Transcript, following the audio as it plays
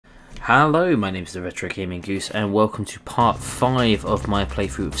Hello, my name is the Retro Gaming Goose, and welcome to part 5 of my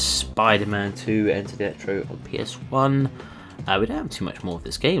playthrough of Spider-Man 2 Enter the Electro on PS1. We don't have too much more of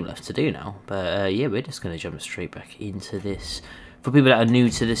this game left to do now, but yeah, we're just going to jump straight back into this. For people that are new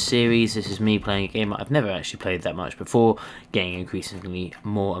to this series, this is me playing a game I've never actually played that much before, getting increasingly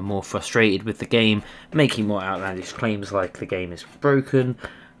more and more frustrated with the game, making more outlandish claims like the game is broken,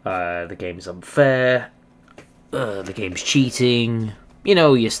 the game is unfair, the game's cheating. You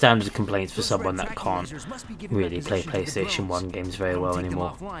know, your standard complaints for someone that can't really play PlayStation 1 games very well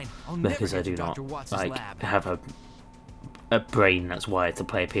anymore. Because I do not have a brain that's wired to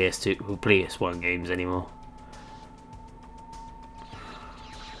play PS2 or PS1 games anymore.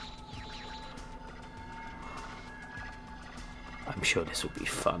 I'm sure this will be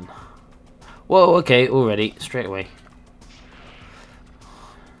fun. Whoa, okay, already, straight away.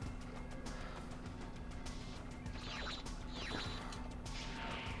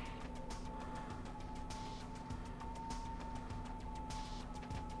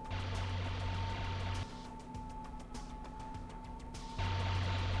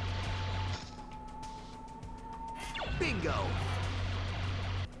 Bingo!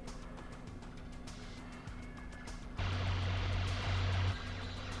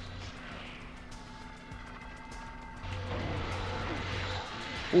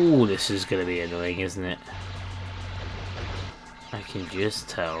 Ooh, this is going to be annoying, isn't it? I can just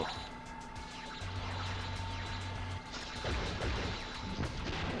tell.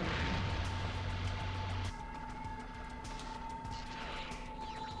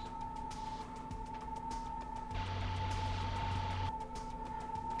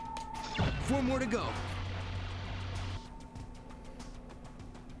 Four more to go.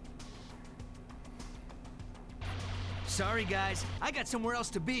 Sorry, guys. I got somewhere else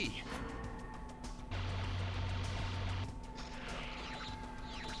to be.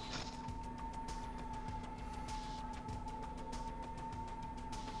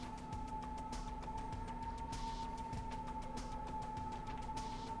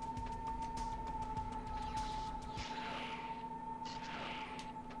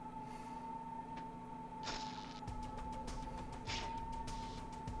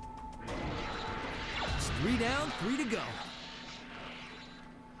 Three down, three to go.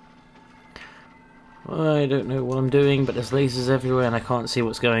 I don't know what I'm doing, but there's lasers everywhere and I can't see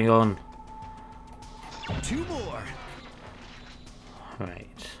what's going on. Two more.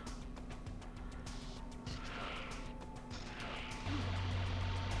 Right.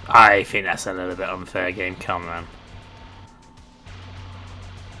 I think that's a little bit unfair game, come on.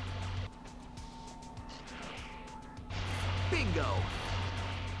 Bingo.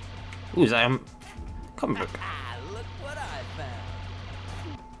 Ooh, is that comic book? Look what I found.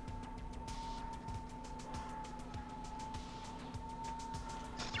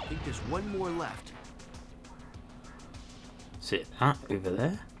 I think there's one more left. Is it that over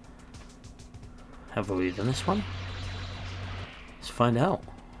there? Have we done this one? Let's find out.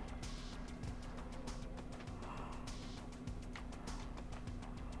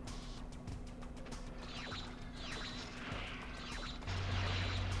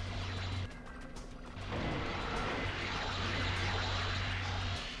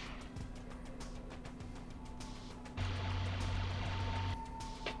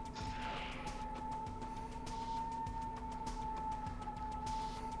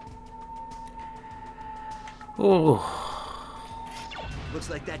 Oh,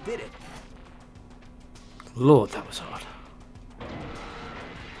 Looks like that did it. Lord, that was hard.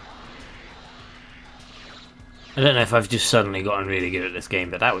 I don't know if I've just suddenly gotten really good at this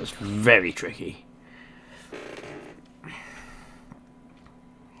game, but that was very tricky.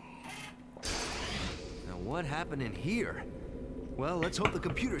 Now what happened in here? Well, let's hope the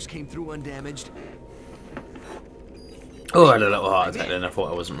computers came through undamaged. Oh, I had a little heart attack then. I thought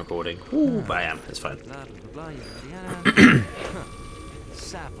I wasn't recording. Ooh, but I am. It's fine.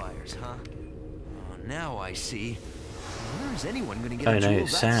 Sapphires, huh? Oh, now I see. Where is anyone going to get Oh a no, jewel that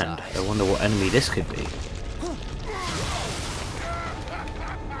sand. size? I wonder what enemy this could be.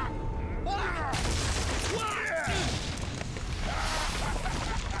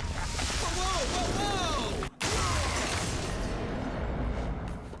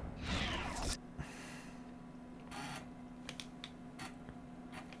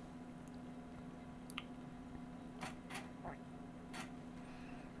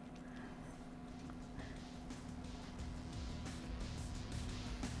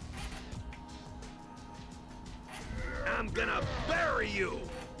 I'm gonna bury you!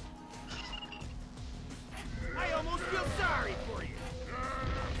 I almost feel sorry for you!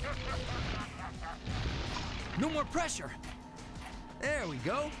 No more pressure! There we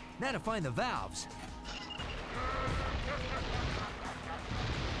go. Now to find the valves.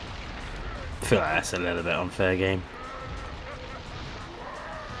 I feel like that's a little bit unfair game.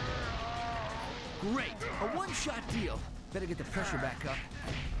 Great. A one-shot deal. Better get the pressure back up.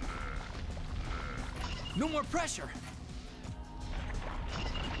 No more pressure.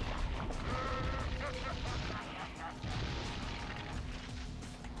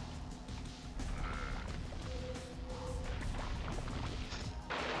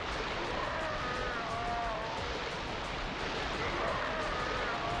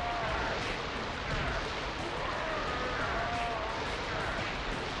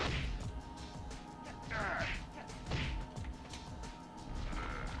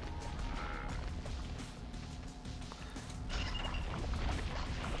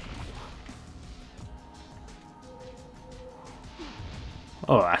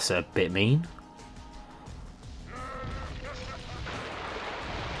 Oh, that's a bit mean.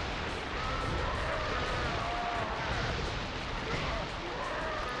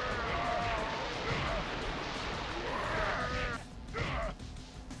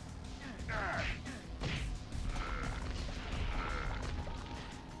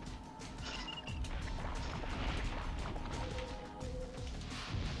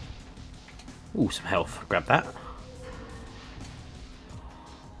 Ooh, some health. Grab that.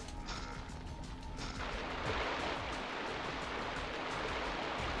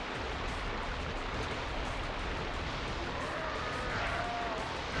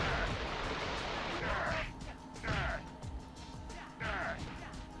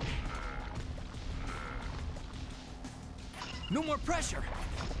 No more pressure.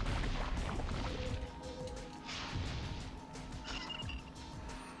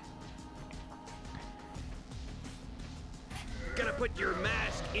 Gonna put your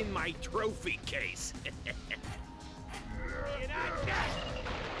mask in my trophy case.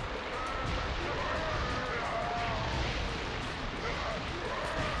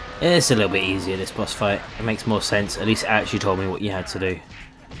 It's a little bit easier, this boss fight. It makes more sense. At least it actually told me what you had to do.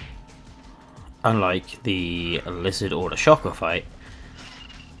 Unlike the lizard or the shocker fight.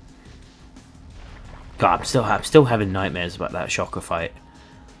 God, I'm still having nightmares about that shocker fight.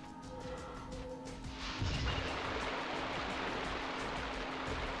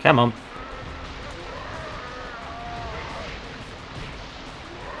 Come on.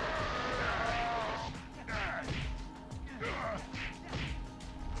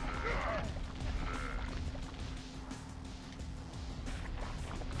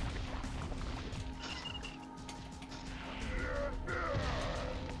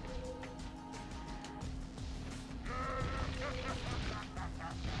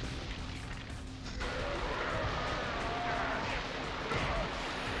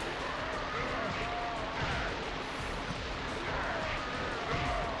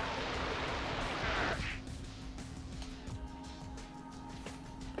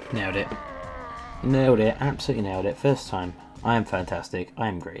 Nailed it. Nailed it. Absolutely nailed it. First time. I am fantastic. I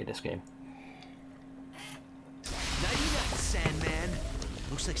am great at this game. Nighty night, Sandman.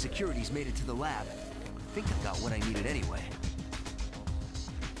 Looks like security's made it to the lab. I think I got what I needed anyway.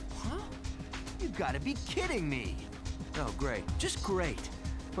 Huh? You gotta be kidding me! Oh, great. Just great.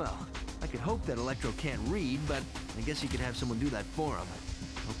 Well, I could hope that Electro can't read, but I guess you could have someone do that for him.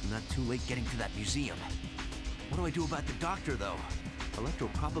 Hope I'm not too late getting to that museum. What do I do about the doctor, though? Electro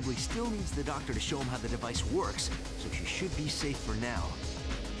probably still needs the doctor to show him how the device works, so she should be safe for now.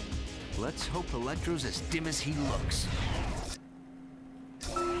 Let's hope Electro's as dim as he looks.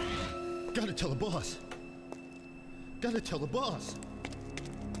 Gotta tell the boss. Gotta tell the boss.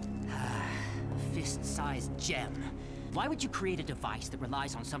 Fist-sized gem. Why would you create a device that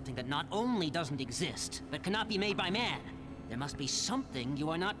relies on something that not only doesn't exist, but cannot be made by man? There must be something you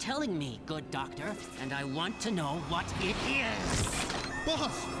are not telling me, good doctor, and I want to know what it is.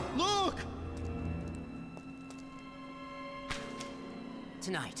 Boss, look!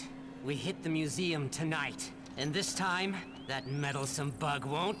 Tonight. We hit the museum tonight. And this time, that meddlesome bug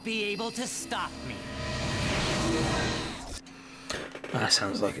won't be able to stop me. That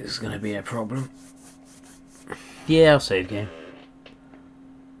sounds like it's going to be a problem. Yeah, I'll save game.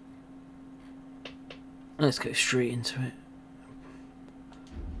 Let's go straight into it.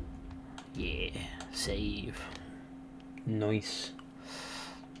 Yeah, save. Nice.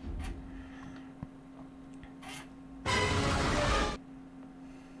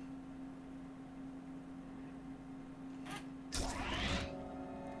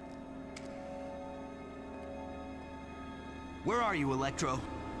 Where are you, Electro?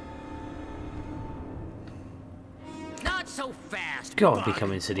 Not so fast. God, be bug.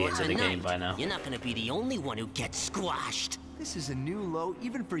 coming to the For end of the game tonight, by now. You're not gonna be the only one who gets squashed. This is a new low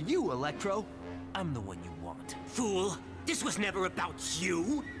even for you, Electro. I'm the one you want. Fool! This was never about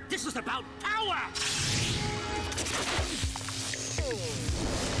you! This was about power!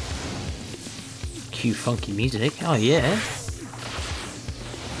 Cue funky music. Oh yeah.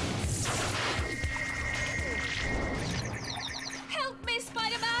 Help me,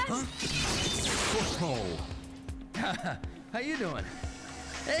 Spider-Man! Oh. How you doing?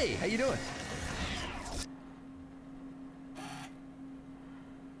 Hey, how you doing?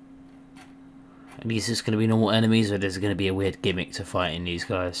 Are these just going to be normal enemies, or there's going to be a weird gimmick to fighting these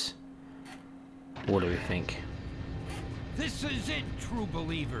guys? What do we think? This is it, true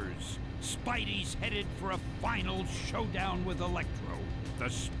believers. Spidey's headed for a final showdown with Electro. The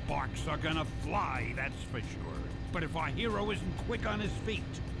sparks are gonna fly, that's for sure. But if our hero isn't quick on his feet,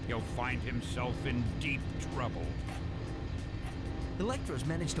 he'll find himself in deep trouble. Electro's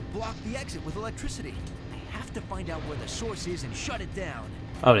managed to block the exit with electricity. I have to find out where the source is and shut it down.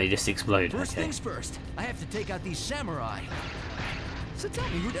 Oh, they just explode. First Okay. things first, I have to take out these samurai. So tell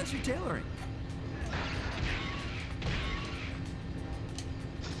me, who does your tailoring?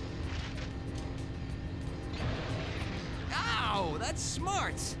 Ow, that's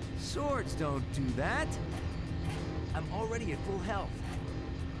smart. Swords don't do that. I'm already at full health.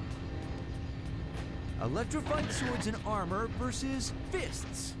 Electrified swords and armor versus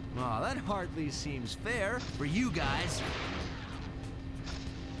fists. Aw, that hardly seems fair for you guys.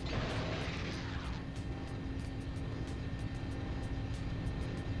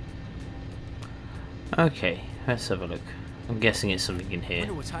 Okay, let's have a look. I'm guessing it's something in here.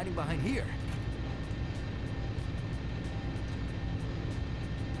 Wonder what's hiding behind here.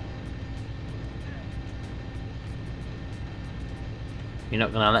 You're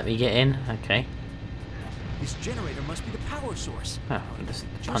not gonna let me get in? Okay. This generator must be the power source. Oh, just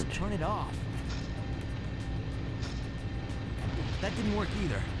Just punch. turn it off. That didn't work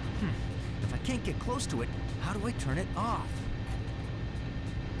either. If I can't get close to it, how do I turn it off?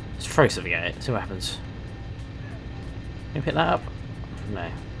 Let's throw something at it, see what happens. Can you pick that up? No.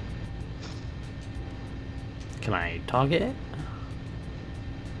 Can I target it?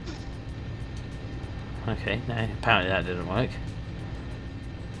 Okay, no, apparently that didn't work.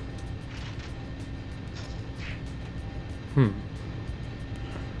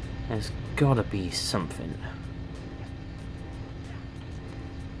 There's gotta be something.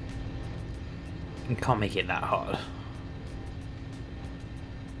 You can't make it that hard.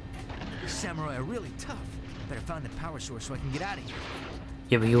 These samurai are really tough. Better find the power source so I can get out of here.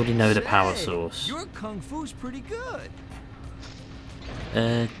 Yeah, but you already know the power Say, source. Your kung fu's pretty good.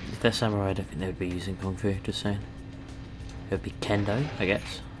 If they're samurai, I don't think they would be using kung fu, just saying. It would be kendo, I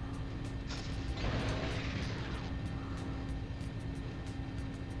guess.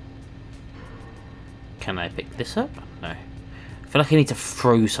 Can I pick this up? No. I feel like I need to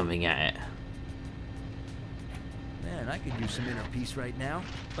throw something at it. Man, I could use some inner peace right now,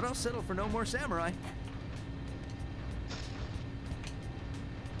 but I'll settle for no more samurai.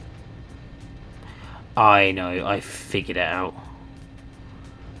 I know, I figured it out.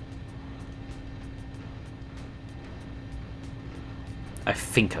 I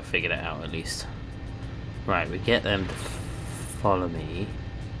think I figured it out at least. Right, we get them to follow me.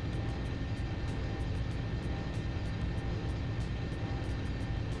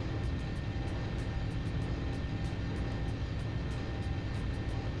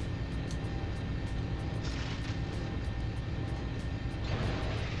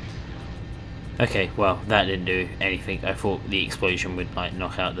 Okay, well, that didn't do anything. I thought the explosion would like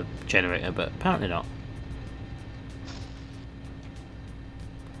knock out the generator, but apparently not.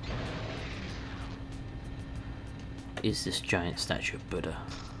 Is this giant statue of Buddha?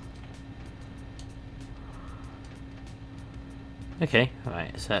 Okay,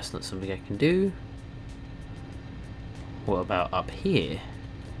 alright, so that's not something I can do. What about up here?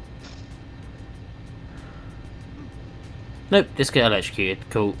 Nope, just get electrocuted.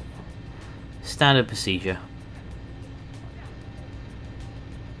 Cool. Standard procedure.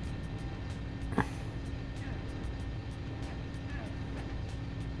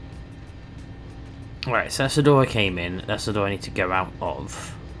 Alright, so that's the door I came in. That's the door I need to go out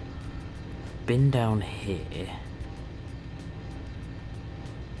of. Been down here.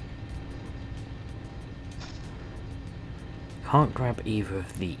 Can't grab either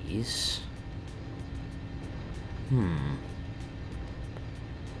of these.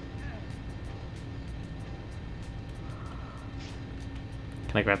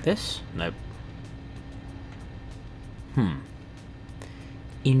 Can I grab this? Nope.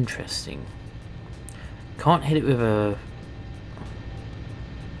 Interesting. Can't hit it with a...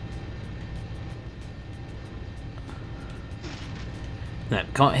 No,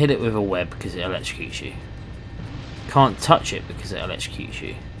 can't hit it with a web because it electrocutes you. Can't touch it because it electrocutes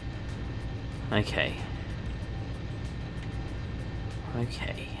you. Okay.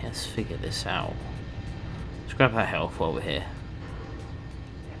 Okay, let's figure this out. Let's grab that health while we're here.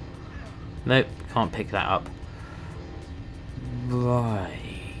 Nope, can't pick that up. Right.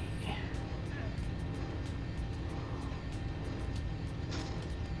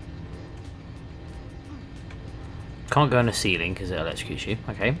 Can't go on the ceiling because it electrocutes you.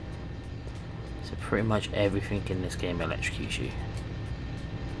 Okay. So pretty much everything in this game electrocutes you.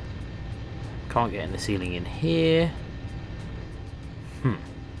 Can't get in the ceiling in here.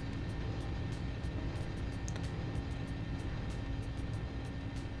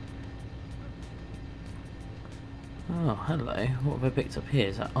 Oh, hello. What have I picked up here?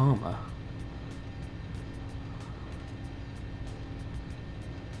 Is that armour?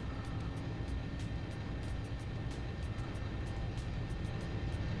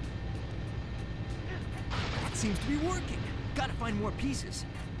 That seems to be working. Gotta find more pieces.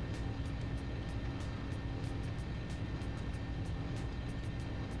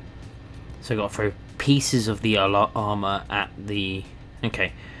 So I got to throw pieces of the armour at the...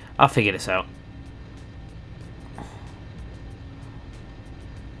 Okay, I'll figure this out.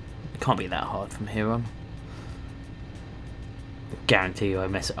 Can't be that hard from here on. Guarantee you I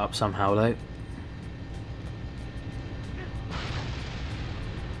mess it up somehow though.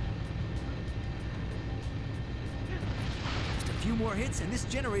 Just a few more hits and this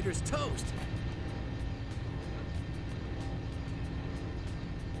generator's toast.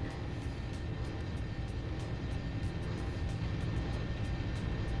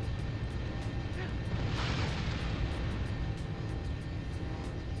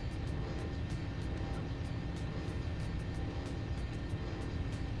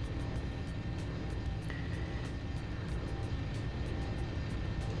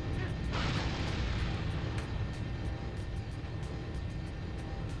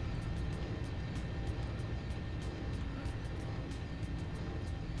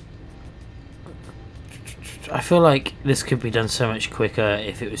 I feel like this could be done so much quicker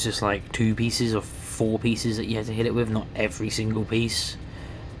if it was just like 2 pieces or 4 pieces that you had to hit it with, not every single piece.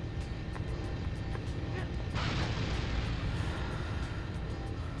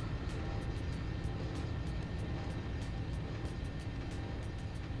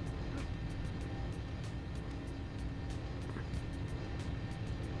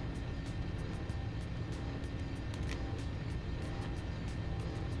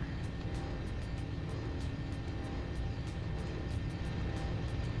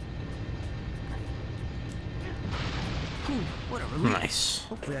 What a relief. Nice.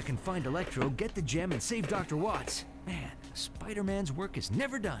 Hopefully I can find Electro, get the gem, and save Dr. Watts. Man, Spider-Man's work is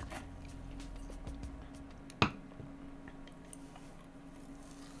never done.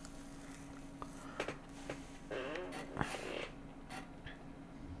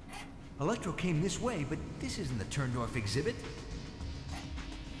 Electro came this way, but this isn't the Turndorf exhibit.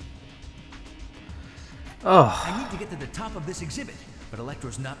 Oh, I need to get to the top of this exhibit, but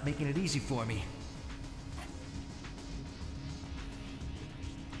Electro's not making it easy for me.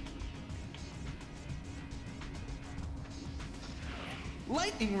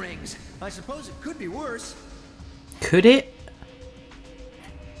 Lightning rings! I suppose it could be worse. could it?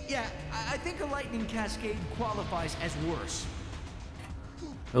 Yeah, I think a lightning cascade qualifies as worse.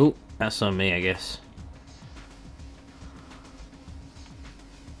 Oh, that's on me, I guess.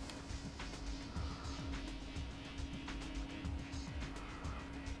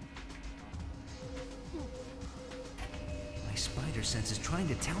 My spider sense is trying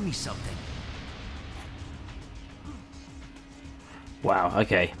to tell me something. Wow,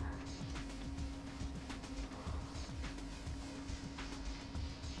 okay.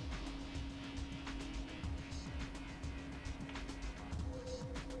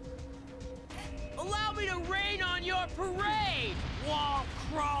 Allow me to rain on your parade, wall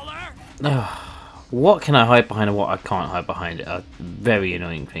crawler! What can I hide behind and what I can't hide behind it are very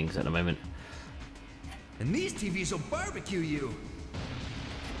annoying things at the moment. And these TVs will barbecue you.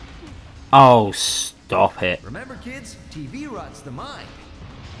 Oh, stop it. Remember, kids, TV rots the mind.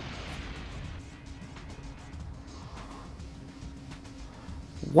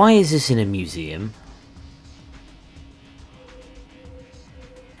 Why is this in a museum?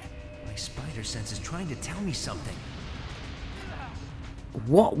 My spider sense is trying to tell me something.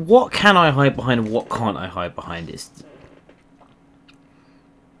 What can I hide behind and what can't I hide behind? It's...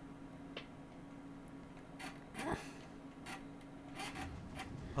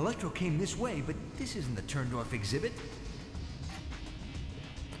 Electro came this way, but this isn't the Turndorf exhibit.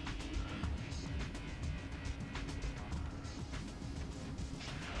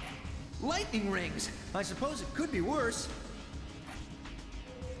 Lightning rings! I suppose it could be worse.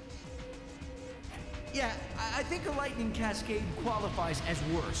 Yeah, I think a lightning cascade qualifies as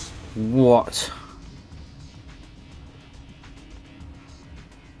worse. What?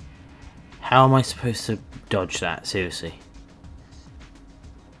 How am I supposed to dodge that? Seriously.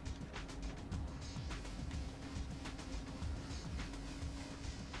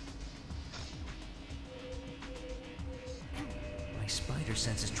 My spider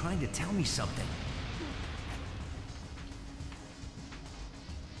sense is trying to tell me something.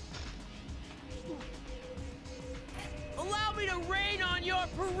 Allow me to rain on your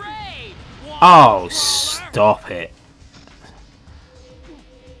parade! Oh, stop it.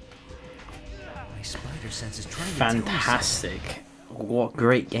 My spider sense is trying to tell me something. Fantastic. What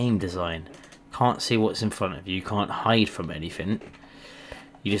great game design. Can't see what's in front of you. You can't hide from anything.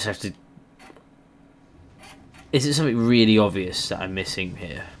 You just have to... Is it something really obvious that I'm missing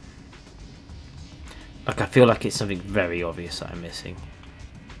here? Like, I feel like it's something very obvious that I'm missing.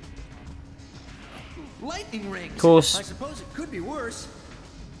 Lightning rings. Of course. I suppose it could be worse.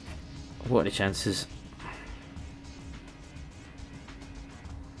 What are the chances?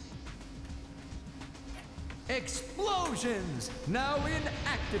 Explosions! Now in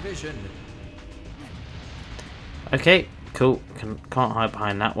Activision. Okay, cool. Can't hide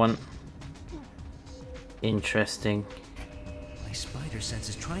behind that one. Interesting. My spider sense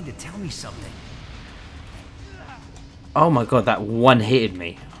is trying to tell me something. Oh my god, that one hitted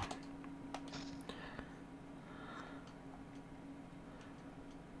me.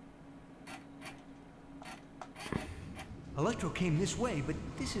 Electro came this way, but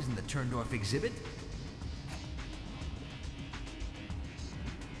this isn't the Turndorf exhibit.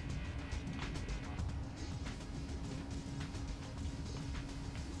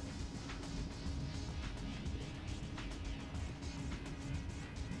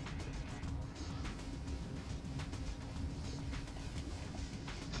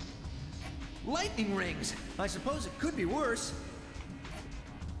 Lightning rings! I suppose it could be worse.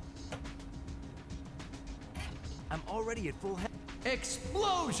 I'm already at full health.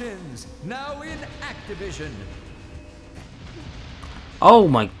 Explosions! Now in Activision. Oh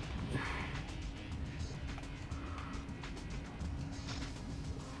my...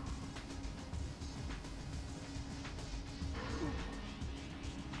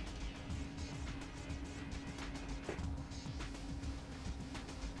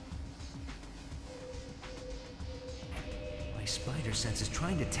 My spider sense is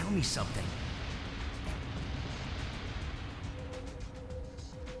trying to tell me something.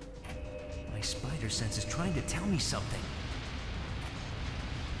 My spider sense is trying to tell me something.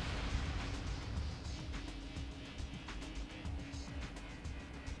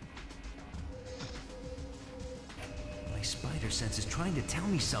 My spider sense is trying to tell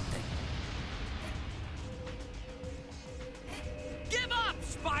me something. Give up,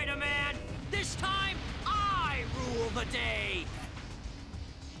 Spider-Man! This time, I rule the day!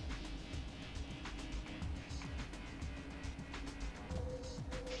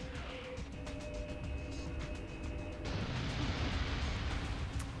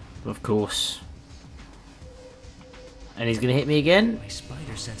 Of course. And he's gonna hit me again? My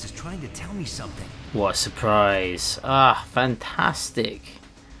spider sense is trying to tell me something. What a surprise. Ah, fantastic.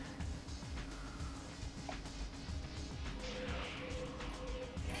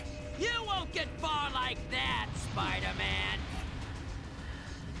 You won't get far like that, Spider-Man!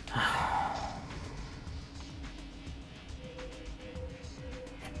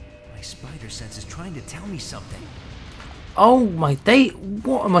 My spider sense is trying to tell me something. Oh my day,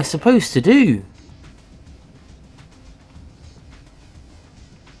 what am I supposed to do?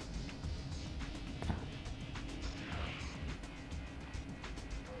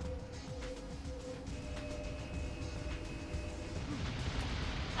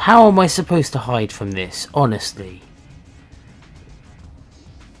 How am I supposed to hide from this, honestly?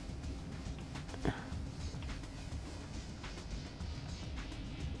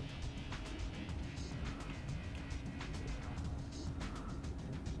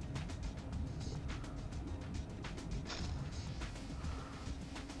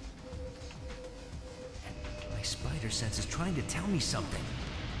 My spider sense is trying to tell me something.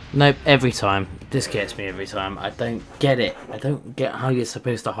 Nope, every time. This gets me every time. I don't get it. I don't get how you're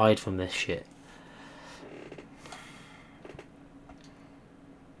supposed to hide from this shit.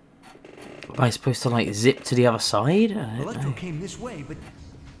 Am I supposed to, like, zip to the other side? I don't Electro know. came this way, but...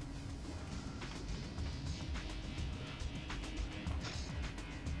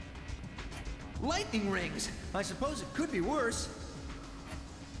 Lightning rings! I suppose it could be worse.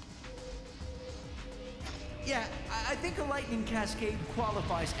 Yeah, I think a lightning cascade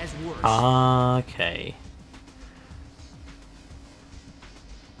qualifies as worse. Okay.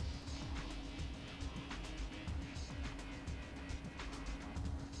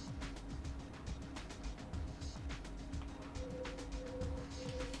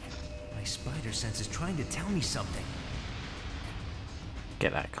 My spider sense is trying to tell me something.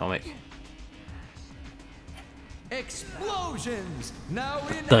 Get that comic. Explosions! Now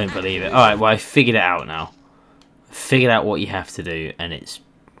in Don't believe it. Alright, well I figured it out now. I figured out what you have to do and it's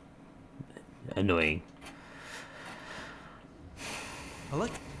annoying.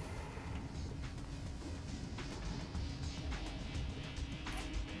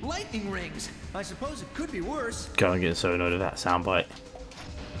 Lightning rings! I suppose it could be worse. God, I'm getting so annoyed with that soundbite.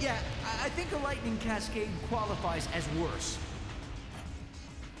 Yeah, I think a lightning cascade qualifies as worse.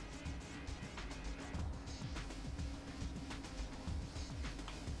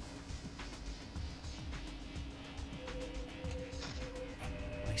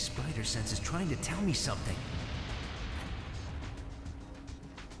 My spider sense is trying to tell me something.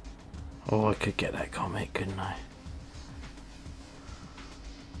 Oh, I could get that comic, couldn't I?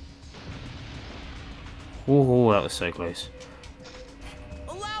 Oh, that was so close.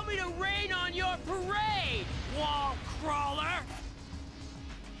 Allow me to rain on your parade, wall crawler!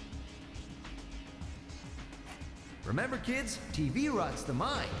 Remember, kids, TV rots the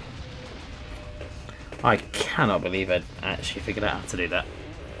mind. I cannot believe I actually figured out how to do that.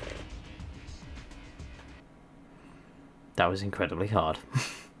 That was incredibly hard.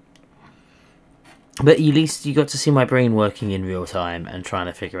 But at least you got to see my brain working in real time and trying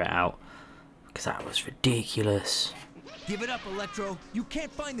to figure it out. Because that was ridiculous. Give it up, Electro. You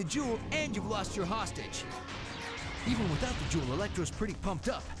can't find the jewel and you've lost your hostage. Even without the jewel, Electro's pretty pumped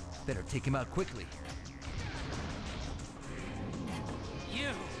up. Better take him out quickly. You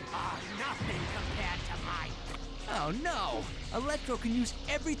are nothing compared to my... Oh no! Electro can use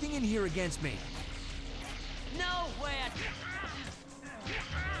everything in here against me. Nowhere...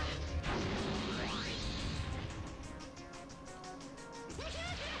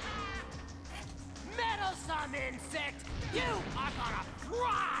 Meddlesome insect! You are gonna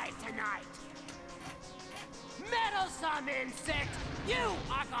thrive tonight! Meddlesome insect! You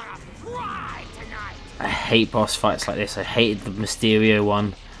are gonna thrive tonight! I hate boss fights like this. I hated the Mysterio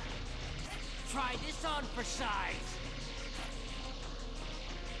one. Try this on for size!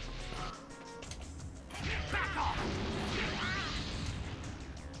 Back off!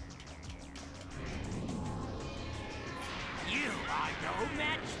 You are no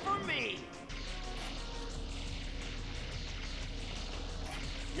match for me!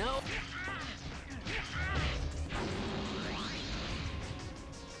 No.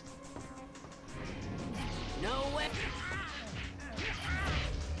 No way.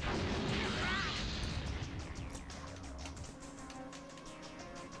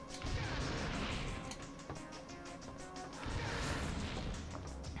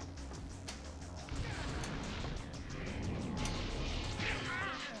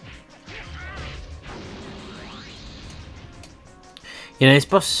 You know, this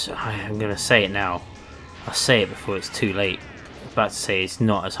boss, I'm going to say it now. I'll say it before it's too late. I'm about to say it's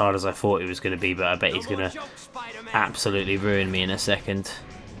not as hard as I thought it was going to be, but I bet he's going to absolutely ruin me in a second.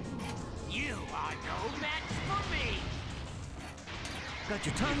 You are no match for me. Got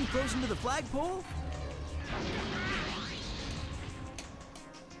your tongue frozen to the flagpole?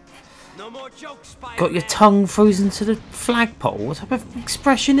 No more jokes, Spider-Man. Got your tongue frozen to the flagpole? What type of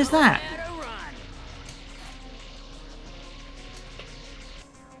expression is that?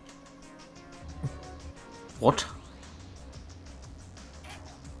 What?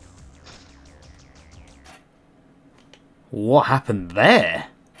 What happened there?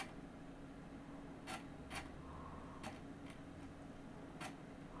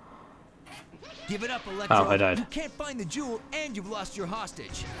 Give it up, Electro. Oh, I died. You can't find the jewel and you've lost your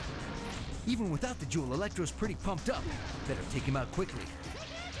hostage. Even without the jewel, Electro's pretty pumped up. Better take him out quickly.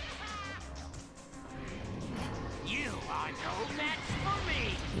 You are no match for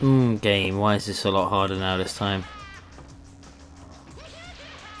me. Game, why is this a lot harder now this time?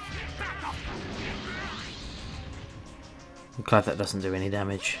 I'm glad that doesn't do any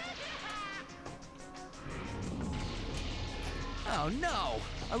damage. Oh no!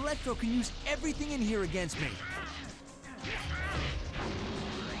 Electro can use everything in here against me.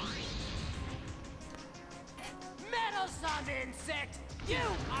 Meddlesome insect! You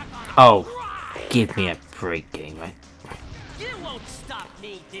are gonna Oh, thrive give me a break, game, right? You won't stop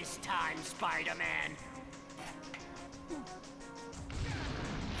me this time, Spider-Man.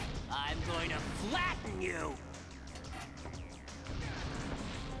 I'm going to flatten you.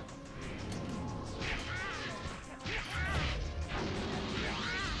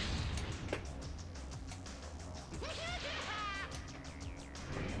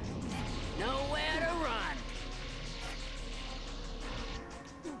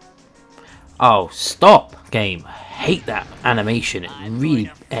 Oh, stop, game. I hate that animation. It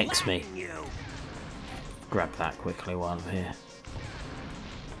really X me. Grab that quickly while I'm here.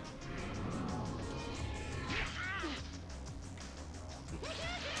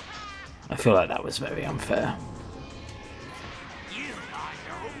 I feel like that was very unfair. You are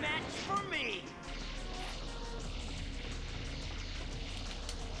no match for me.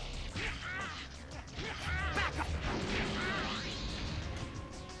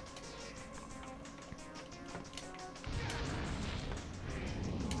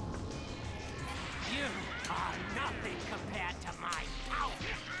 You are nothing compared to my power.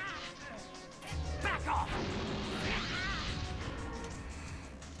 Back off.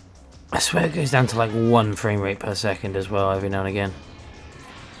 I swear it goes down to like 1 frame rate per second as well every now and again.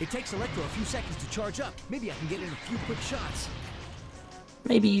 It takes Electro a few seconds to charge up. Maybe I can get in a few quick shots.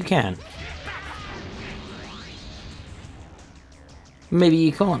 Maybe you can. Maybe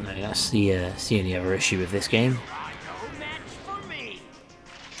you can't though. That's the only other issue with this game. No match for me.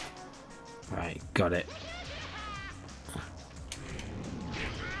 Right, got it.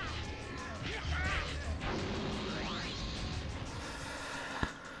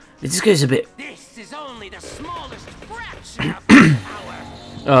 It just goes a bit. This is only the smallest fraction of my power.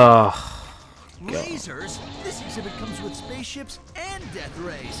 Oh, Lasers? This exhibit comes with spaceships and death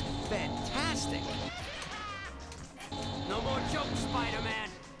rays. Fantastic. No more jokes, Spider-Man.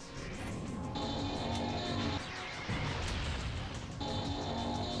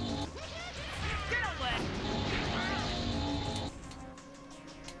 Get away.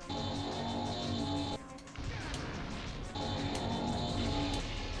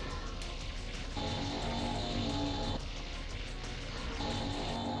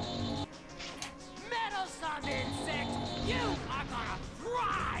 Metal-Sun insect, you are gonna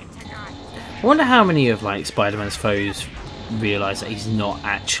fry tonight. I wonder how many of like Spider-Man's foes realise that he's not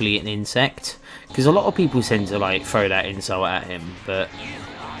actually an insect. Because a lot of people tend to like throw that insult at him, but You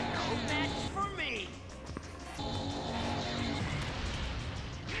are no match for me.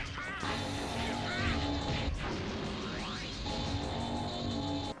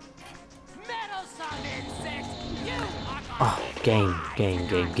 Metal-Sun insect, you are gonna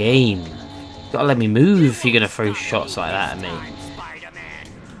oh, game. Gotta let me move if you're gonna throw shots like that at me. Spider-Man.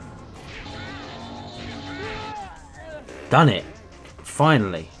 Done it.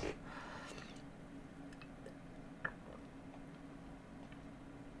 Finally.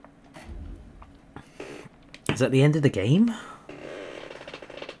 Is that the end of the game?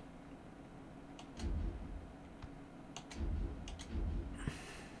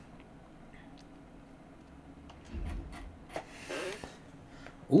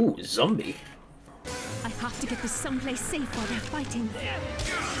 Ooh, zombie. I have to get this someplace safe while they're fighting.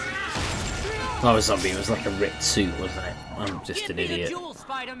 Not a zombie, it was like a ripped suit, wasn't it? I'm just Give an me the idiot. jewel,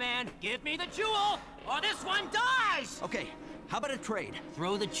 Spider-Man. Give me the jewel, or this one dies. Okay, how about a trade?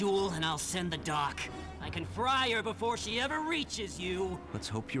 Throw the jewel and I'll send the doc. I can fry her before she ever reaches you. Let's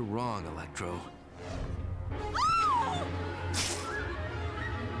hope you're wrong, Electro.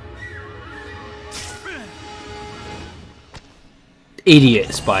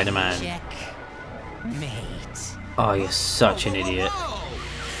 Idiot Spider-Man. Check. Mate. Oh, you're such an idiot.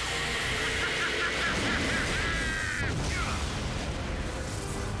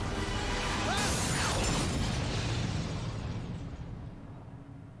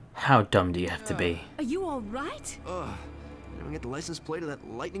 How dumb do you have to be? Are you all right? Did we get the license plate of that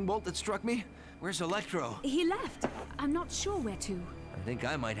lightning bolt that struck me? Where's Electro? He left. I'm not sure where to. I think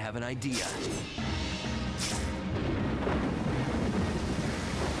I might have an idea.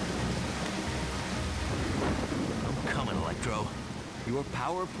 I'm coming, Electro. Your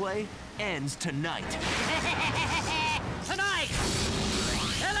power play ends tonight. Tonight,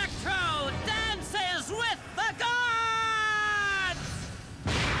 Electro dances with the gods!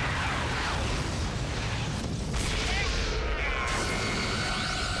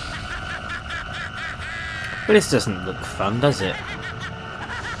 But this doesn't look fun, does it?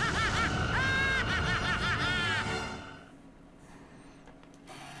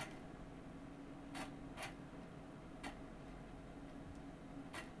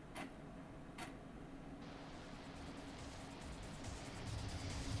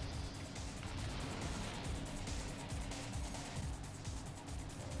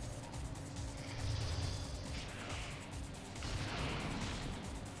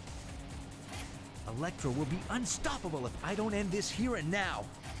 Electro will be unstoppable if I don't end this here and now.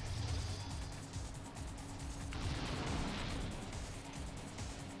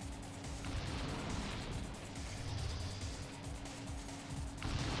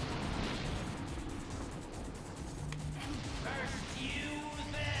 First you,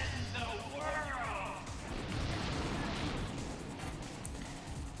 then the world!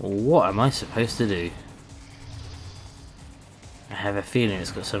 What am I supposed to do? I have a feeling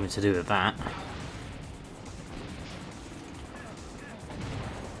it's got something to do with that.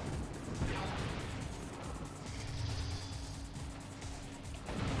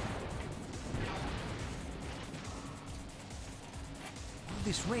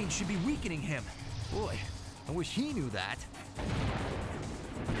 This rain should be weakening him. Boy, I wish he knew that.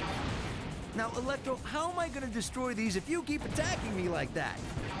 Now, Electro, how am I gonna destroy these if you keep attacking me like that?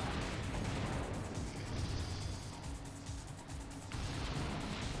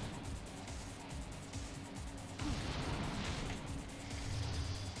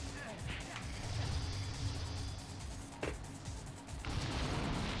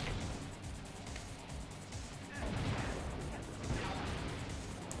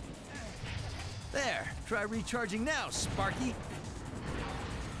 There, try recharging now, Sparky.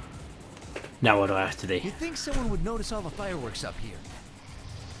 Now what do I have to do? You think someone would notice all the fireworks up here?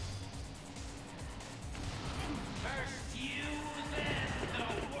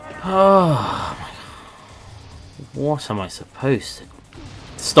 Oh my God. What am I supposed to...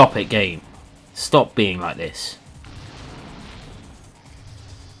 Stop it, game. Stop being like this.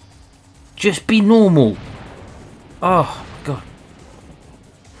 Just be normal. Oh my God.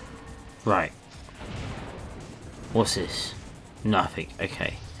 Right. What's this? Nothing.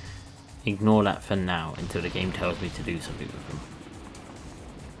 Okay. Ignore that for now until the game tells me to do something with them.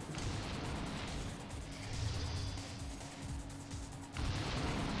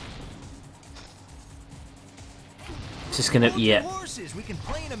 Just gonna... Yeah. Horses. We can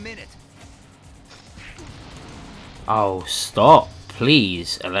play in a minute. Oh, stop.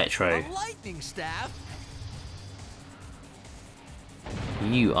 Please, Electro. A lightning staff?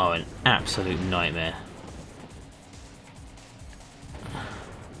 You are an absolute nightmare.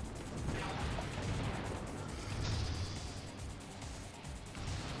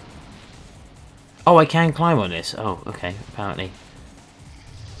 Oh, I can climb on this. Oh, okay, apparently.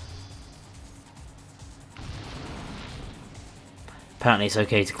 Apparently it's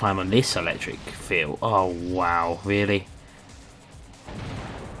okay to climb on this electric field. Oh, wow, really?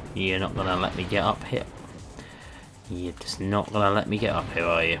 You're not gonna let me get up here? You're just not gonna let me get up here,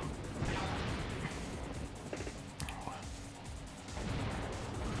 are you?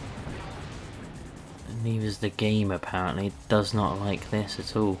 Neither's the game, apparently. It does not like this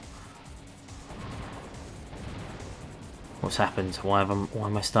at all. What's happened? Why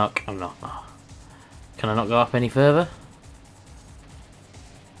am I stuck? I'm not. Oh. Can I not go up any further?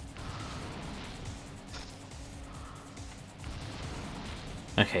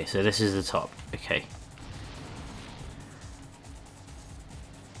 Okay, so this is the top. Okay.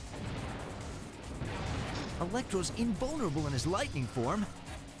 Electro's invulnerable in his lightning form.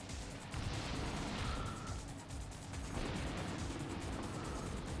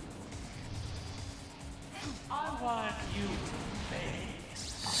 I want you to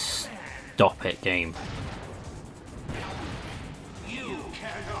face. Stop it, game. You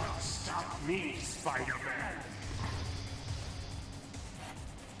cannot stop me, Spider-Man.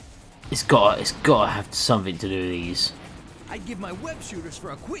 It's gotta have something to do with these. I'd give my web shooters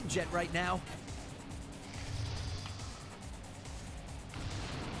for a Quinjet right now.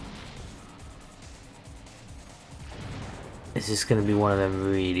 Is this gonna be one of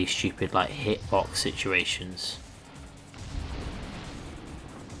them really stupid like hitbox situations?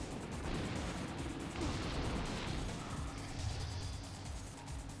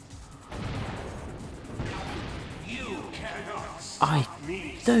 I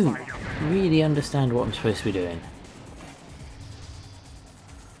don't really understand what I'm supposed to be doing.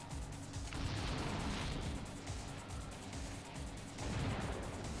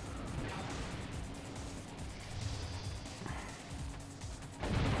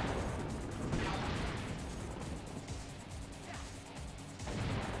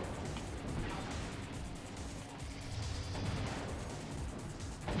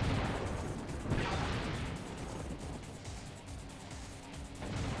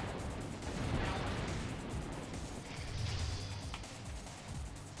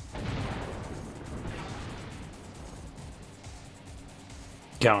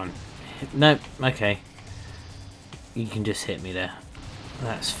 Go on. Nope, okay. You can just hit me there.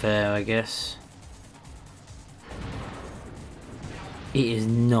 That's fair, I guess. It is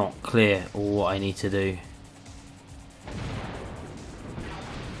not clear what I need to do.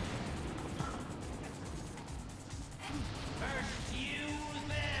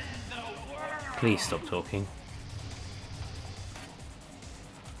 Please stop talking.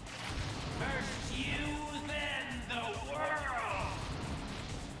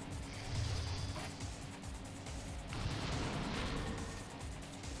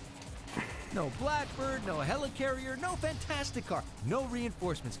 No Blackbird, no helicarrier, no fantastic car, no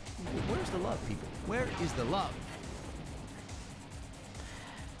reinforcements. Where's the love, people? Where is the love?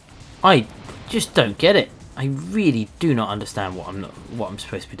 I just don't get it. I really do not understand what I'm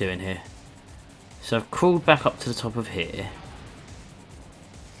supposed to be doing here. So I've crawled back up to the top of here.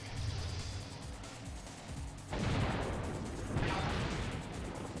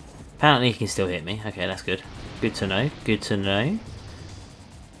 Apparently he can still hit me. Okay, that's good. Good to know. Good to know.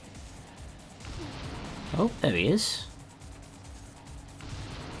 Oh, there he is.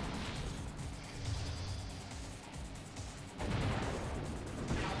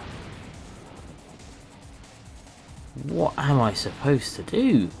 What am I supposed to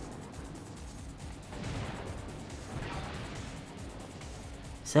do?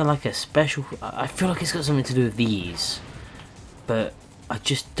 Is there like a special... I feel like it's got something to do with these. But I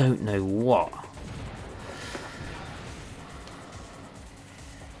just don't know what.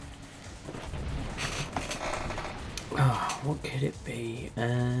 Oh, what could it be?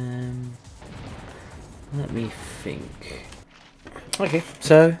 Let me think. Okay,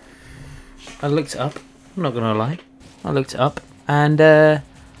 so I looked it up. I'm not gonna lie. I looked it up, and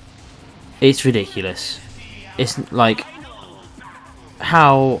it's ridiculous. It's like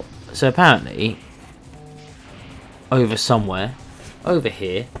how. So apparently, over somewhere, over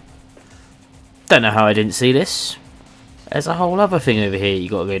here. Don't know how I didn't see this. There's a whole other thing over here you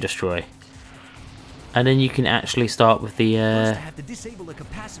gotta go destroy. And then you can actually start with the First, I have to disable the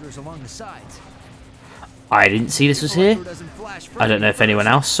capacitors along the sides. I didn't see this was here. I don't know if anyone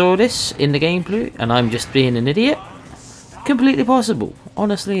else saw this in the gameplay and I'm just being an idiot. Completely possible.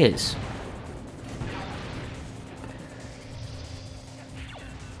 Honestly is.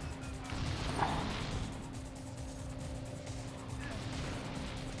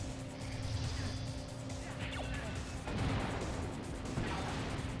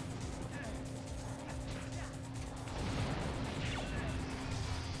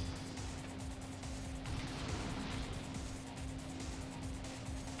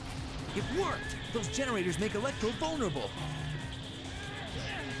 It worked! Those generators make Electro vulnerable.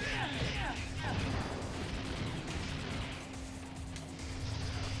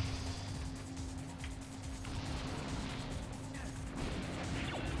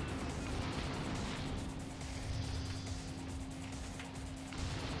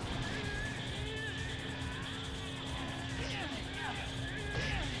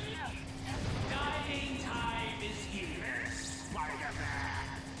 Dying time is here, Spiderman.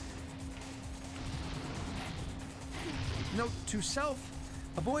 Note to self,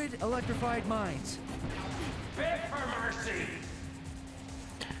 avoid electrified mines. Beg for mercy.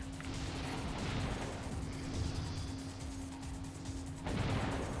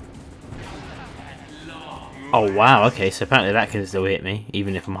 Oh wow, okay, so apparently that can still hit me,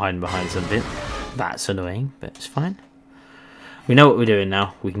 even if I'm hiding behind something. That's annoying, but it's fine. We know what we're doing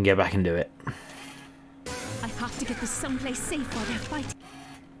now, we can get back and do it. I have to get this someplace safe while they're fighting.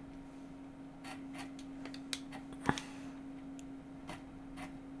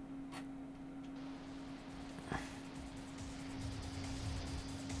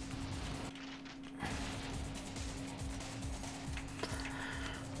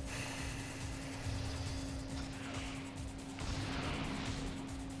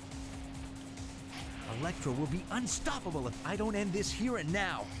 Electro will be unstoppable if I don't end this here and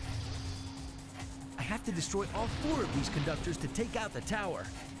now. I have to destroy all 4 of these conductors to take out the tower.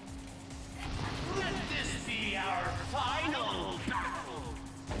 Let this be our final battle.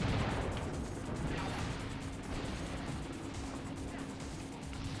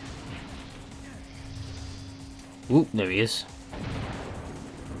 Ooh, there he is.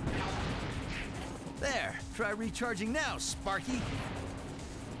 There, try recharging now, Sparky.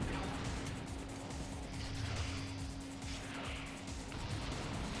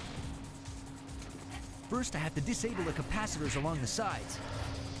 First, I have to disable the capacitors along the sides.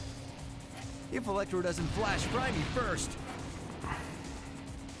 If Electro doesn't flash fry me first.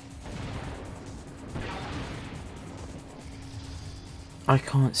 I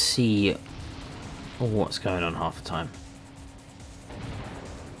can't see what's going on half the time.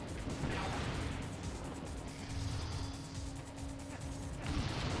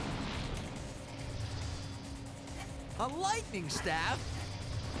 A lightning staff?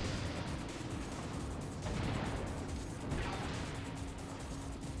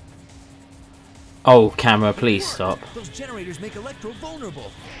 Oh, camera, please stop. Those generators make Electro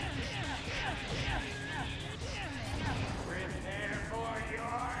vulnerable. Prepare for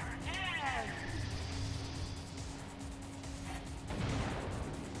your end.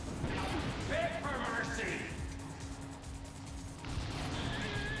 Beg for mercy.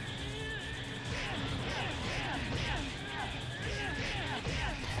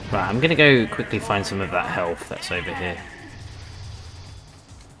 Right, I'm gonna go quickly find some of that health that's over here.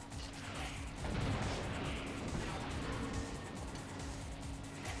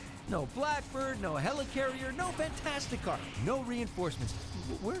 No Blackbird, no helicarrier, no fantastic car, no reinforcements.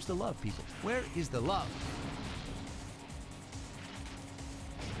 Where's the love, people? Where is the love?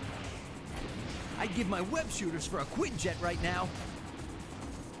 I'd give my web shooters for a Quinjet right now.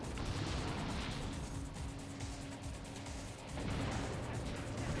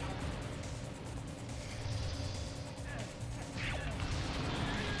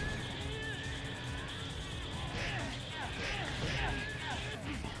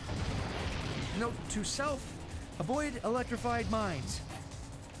 Note to self, avoid electrified mines.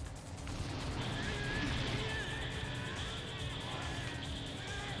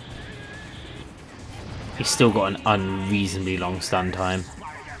 He's still got an unreasonably long stun time.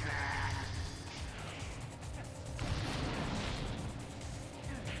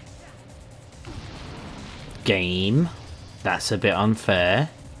 Game. That's a bit unfair.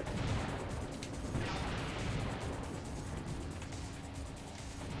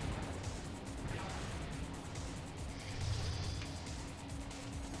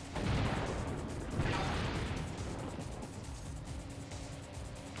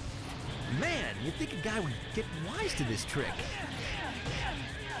 Man, you'd think a guy would get wise to this trick.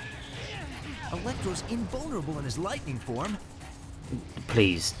 Electro's invulnerable in his lightning form.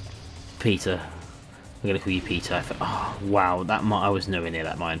 Please, Peter. I'm gonna call you Peter. Oh, wow, that I was nowhere near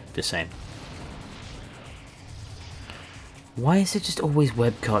that mine. Just saying. Why is it just always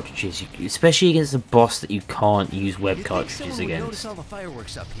web cartridges? Especially against a boss that you can't use web cartridges against. Notice all the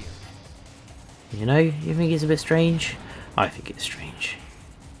fireworks up here. You know, you think it's a bit strange? I think it's strange.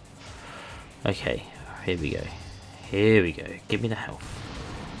 Okay, here we go. Here we go. Give me the health.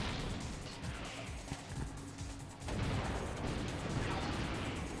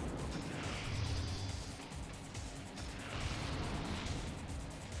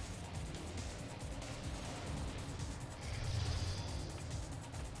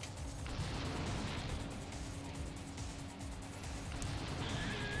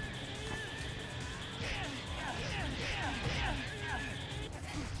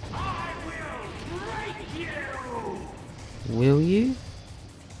 Will you?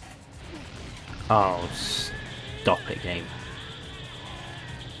 Oh, stop it, game.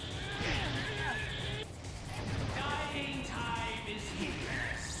 Dying time is here,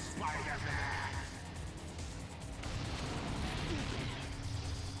 Spiderman.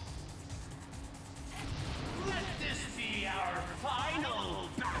 Let this be our final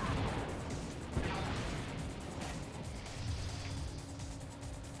battle.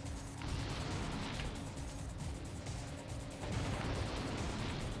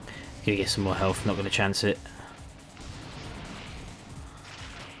 Gonna get some more health, not gonna chance it.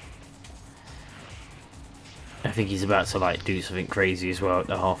 I think he's about to like do something crazy as well at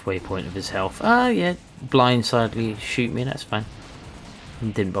the halfway point of his health. Ah, yeah, blindsidedly shoot me, that's fine.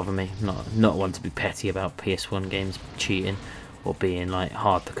 It didn't bother me. Not one to be petty about PS1 games cheating or being like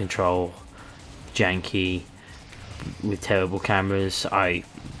hard to control, janky, with terrible cameras. I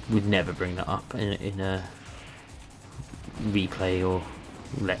would never bring that up in a replay or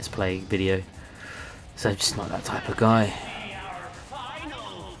let's play video, so I'm just not that type of guy.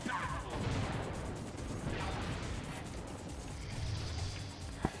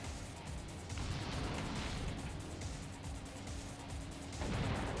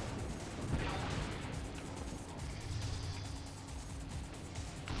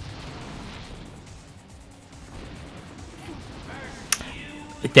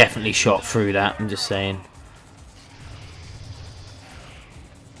 It definitely shot through that, I'm just saying.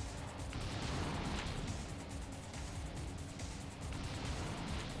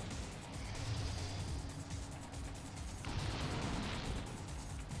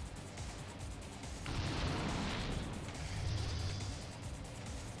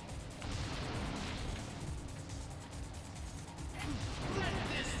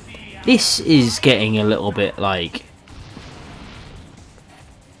 This is getting a little bit like...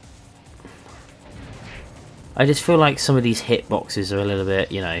 I just feel like some of these hitboxes are a little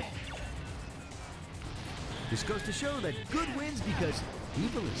bit, you know... This goes to show that good wins because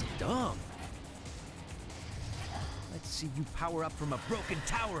evil is dumb. Let's see you power up from a broken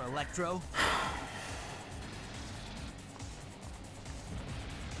tower, Electro.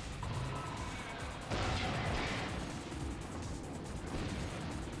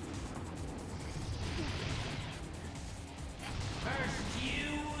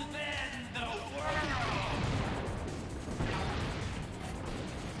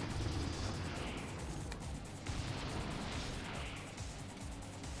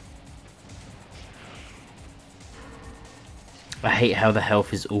 I hate how the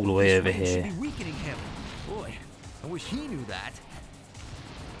health is all the way over here. Should be weakening him. Boy, I wish he knew that.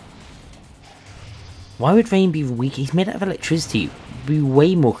 Why would rain be weak? He's made out of electricity. Be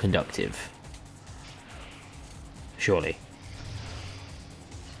way more conductive. Surely.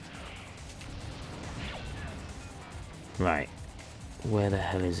 Right. Where the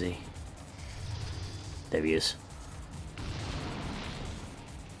hell is he? There he is.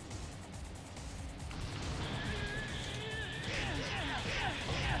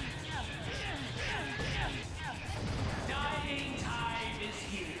 Dying time is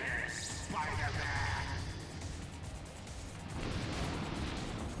here, Spider-Man.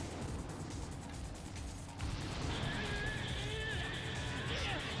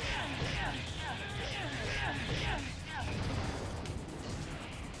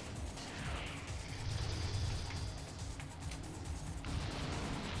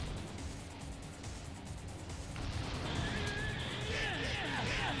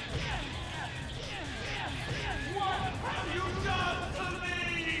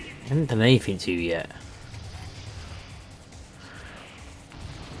 I haven't done anything to you yet.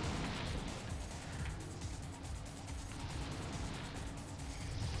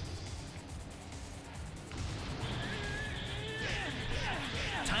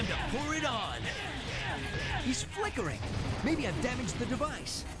 Time to pour it on. He's flickering. Maybe I've damaged the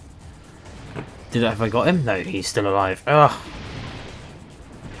device. Have I got him? No, he's still alive. Ugh.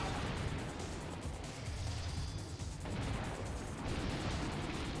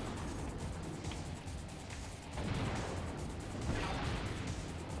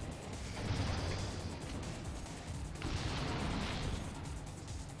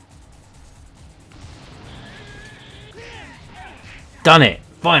 Done it!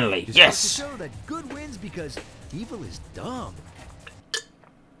 Finally! Just Yes! to show that good wins because evil is dumb.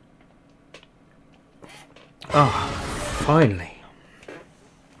 Oh, finally.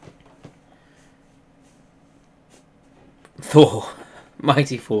 Thor.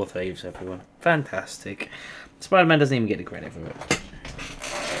 Mighty Thor saves everyone. Fantastic. Spider-Man doesn't even get the credit for it.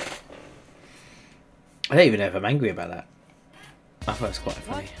 I don't even know if I'm angry about that. I thought it was quite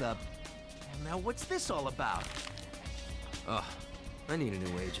funny. What the... Now what's this all about? Ugh, I need a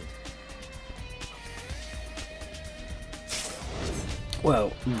new agent.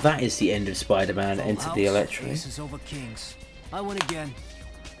 Well, that is the end of Spider-Man Enter the Electro. Aces over kings. I win again.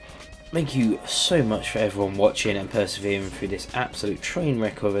 Thank you so much for everyone watching and persevering through this absolute train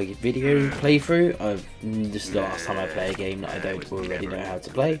wreck of a video playthrough. This is the last time I play a game that I don't already know how to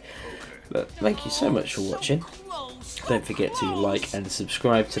play. But thank you so much for watching. Don't forget to like and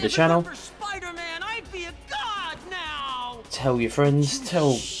subscribe to the channel. Spider-Man, I'd be a god now. Tell your friends,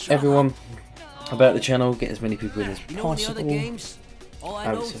 tell everyone about the channel, get as many people in as You know the other possible. games? All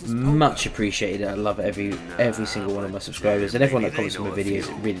I know It's is much appreciated. I love every single one of my subscribers and everyone that comments on my videos.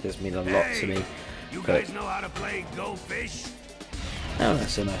 It really does mean a lot to me. You But- guys know how to play Go Fish? Oh,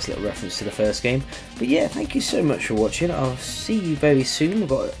 that's a nice little reference to the first game. But yeah, thank you so much for watching. I'll see you very soon. We've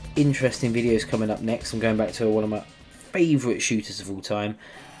got interesting videos coming up next. I'm going back to one of my favourite shooters of all time.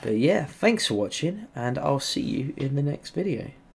 But yeah, thanks for watching, and I'll see you in the next video.